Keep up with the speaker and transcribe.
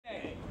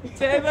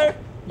Taylor,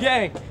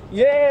 gang,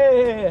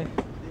 yeah.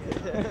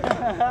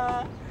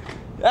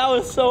 That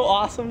was so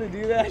awesome to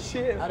do that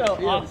shit. It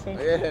felt awesome.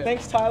 Yeah.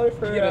 Thanks, Tyler,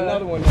 for getting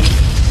another one.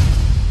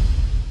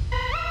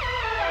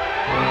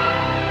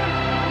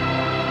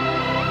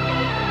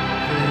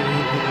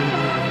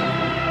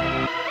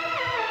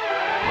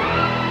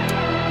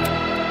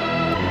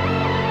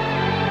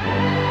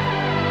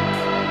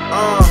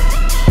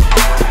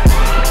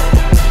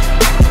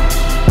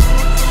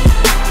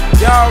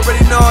 Y'all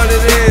already know what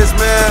it is,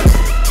 man.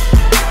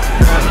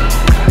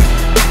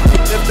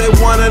 If they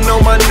wanna know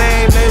my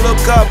name, they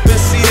look up and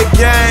see the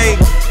gang.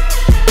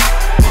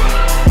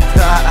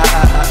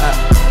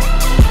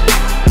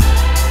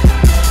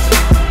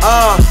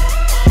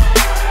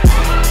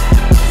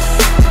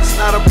 It's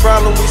not a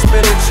problem, we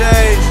spinning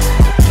change.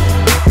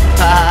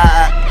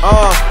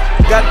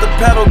 Got the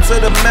pedal to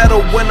the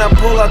metal when I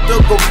pull out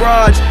the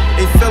garage.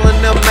 Ain't feeling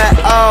them at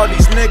all,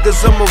 these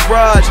niggas a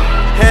mirage.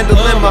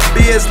 Handling my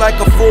beers like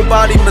a full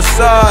body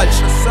massage.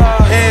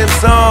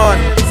 Hands on,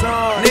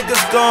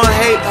 niggas gon'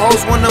 hate,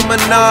 hoes want a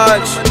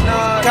menage.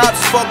 Cops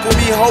fuck with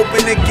me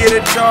hoping to get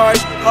a charge.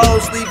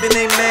 Hoes leaving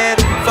they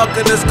man,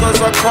 fucking us cause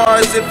our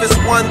cars. If it's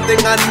one thing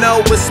I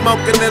know, it's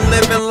smoking and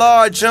living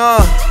large,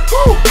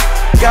 Woo.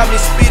 Got me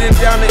speeding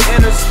down the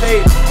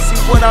interstate. See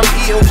what I'm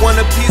eating, want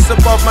a piece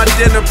up off my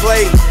dinner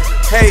plate.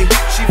 Hey,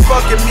 she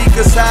fucking me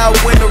cause how I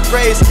win a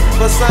race.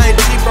 Plus I ain't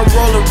cheap, I'm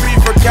rolling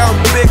reefer, counting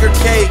bigger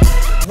cake.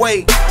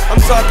 Wait, I'm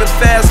talking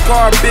fast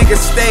car, big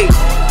estate.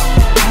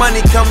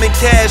 Money coming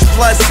cash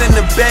plus in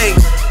the bank.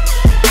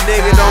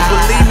 Nigga don't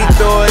believe me,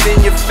 throw it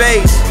in your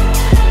face.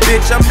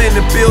 Bitch, I'm in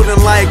the building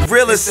like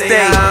real estate.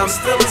 I'm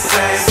still the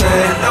same,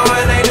 no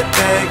it ain't a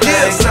thing.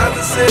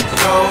 Something said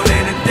cold,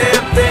 ain't a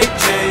damn thing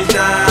changed.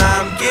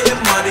 I'm getting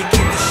money,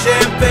 keep the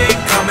champagne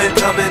coming.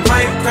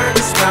 Might turn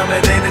the smile,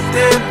 it ain't a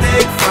damn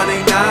thing funny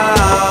now.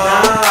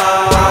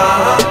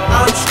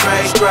 I'm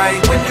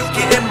straight. When you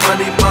getting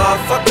money,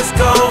 motherfuckers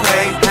gon'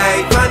 hate.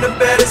 Find the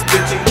baddest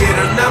bitch and get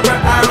her number,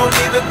 I don't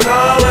even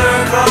call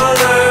her.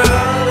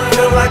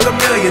 Feel like $1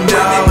 million. When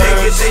they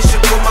make it, they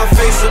should put my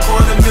face up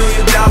on $1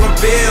 million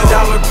bill.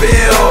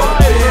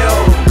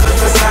 Cause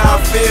that's how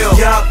I feel.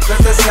 Yup,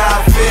 cause that's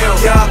how I feel.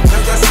 Yup,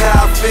 cause that's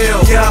how I feel.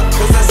 Yup,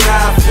 cause that's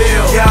how I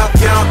feel. Yup.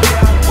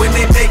 When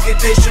they make it,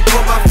 they should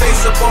put my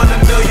face up on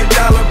 $1 million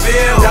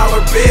bill.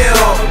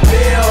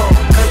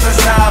 Cause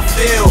that's how I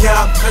feel.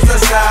 Yup, cause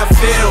that's how I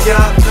feel.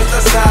 Yup, cause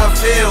that's how I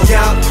feel.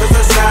 Yup, cause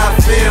that's how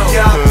I feel.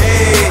 Yup,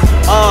 hey.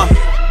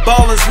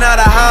 Balling's not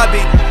a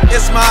hobby,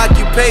 it's my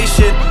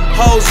occupation.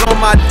 Hoes on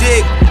my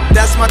dick,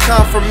 that's my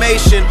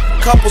confirmation.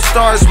 Couple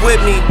stars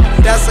with me,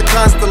 that's a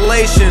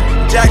constellation.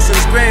 Jackson's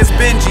Grands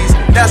Benjis,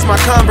 that's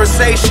my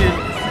conversation.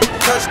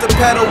 Touch the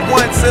pedal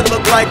once, it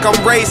look like I'm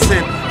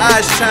racing.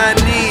 Eyes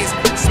Chinese,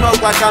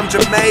 smoke like I'm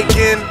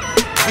Jamaican.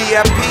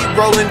 VIP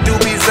rolling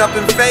doobies up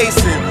and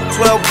facing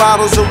 12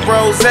 bottles of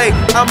rosé,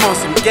 I'm on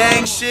some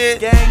gang shit.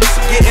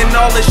 Getting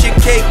all this shit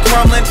cake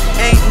crumbling,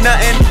 ain't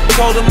nothing.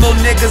 Told them little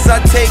niggas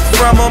I take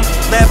from them.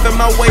 Laughing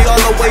my way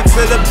all the way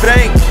to the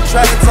bank.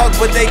 Try to talk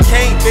but they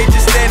can't, they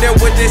just stand there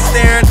with their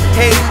staring,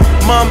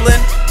 hating, mumbling.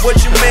 What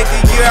you make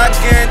a year, I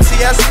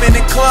guarantee I spend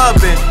it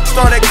clubbing.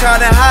 Started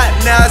kinda hot,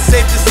 now it's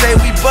safe to say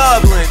we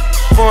bubbling.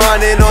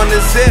 400 on the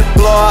zip,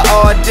 blow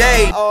all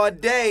day.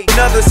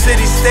 Another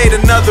city, state,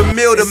 another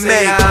meal to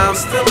make. I'm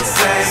still the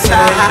same. No,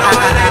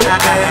 it ain't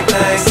a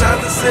thing.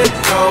 Something said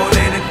cold,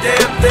 ain't a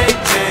damn thing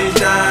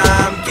changed.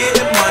 I'm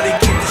getting money,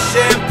 keep the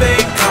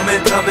champagne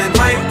coming.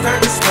 Might turn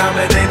the smile,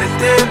 it ain't a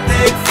damn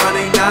thing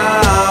funny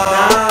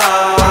now.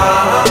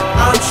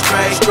 I'm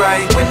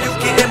straight. When you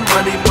getting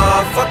money,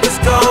 motherfuckers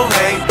gon'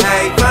 hate.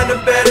 Find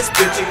the baddest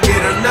bitch and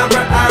get her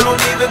number, I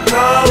don't even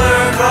call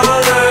her.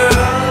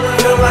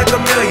 Feel like $1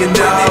 million. When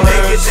they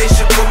make it, they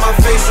should put my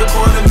face up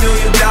on $1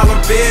 million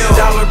bill.